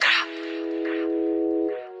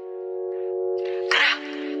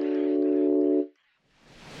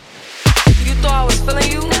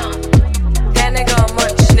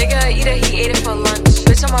he ate it for lunch.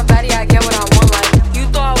 Bitch on my body, I get what I want, like. You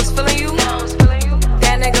thought I was feeling you?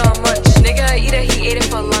 That nigga a munch. Nigga eat it, he ate it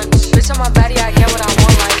for lunch. Bitch on my body, I get what I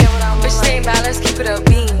want, like. Bitch stay mad, let's keep it a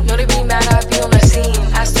beam. Know they be mad, I be on the scene.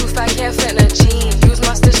 Ass too fat, can't fit in a jean. Use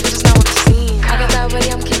my stitch, but it's not what it seems. I got that ready,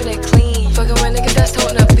 I'm keeping it clean. Fucking with niggas that's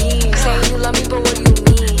toting the beam. Saying you love me, but what do you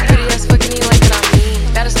mean? Pretty ass fucking you like that I mean.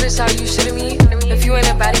 Baddest bitch, how you shitting me? If you ain't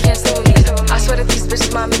a baddie, can't stay with me. I swear that these bitches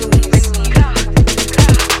my mini-me's.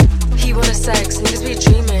 He wanna sex, niggas be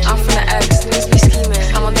dreaming. I'm from the X, niggas be scheming.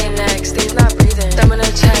 I'm on their necks, they's not breathing. Them in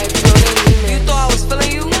a check, you know they need me. You thought I was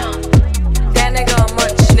feeling you? That nigga a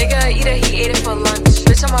munch. Nigga eat it, he ate it for lunch.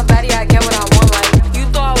 Bitch on my body, I get what I want, like. You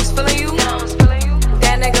thought I was feeling you?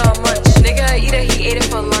 That nigga a munch. Nigga eat it, he ate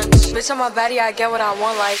it for lunch. Bitch on my body, I get what I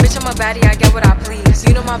want, like. Bitch on my body, I get what I please.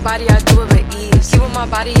 You know my body, I do it with ease. He with my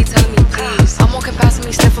body, he telling me please. I'm on capacity,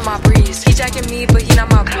 me sniffing my breeze. He jacking me, but he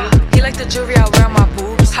not my boo. He like the jewelry I wear on my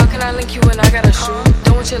boobs. How can I link you when I got a shoe?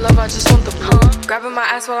 Don't want your love, I just want the blue. Grabbing my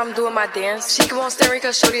ass while I'm doing my dance. She keep on staring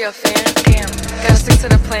cause shorty a fan. Damn, gotta stick to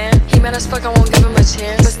the plan. He mad as fuck, I won't give him a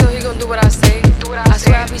chance. But still he gon' do what I say. I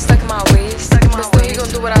swear I be stuck in my ways. But still he gon'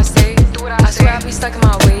 do what I say. I swear I be stuck in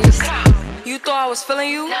my ways. You thought I was feeling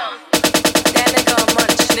you? That nigga a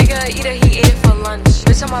munch. Nigga eat it, he ate it for lunch.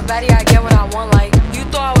 Bitch on my body, I get what I want, like. You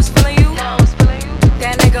thought I was feeling you?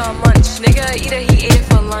 That nigga a munch. Nigga eat it, he ate it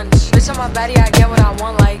for lunch. Bitch on my body, I get what I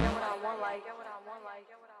want, like.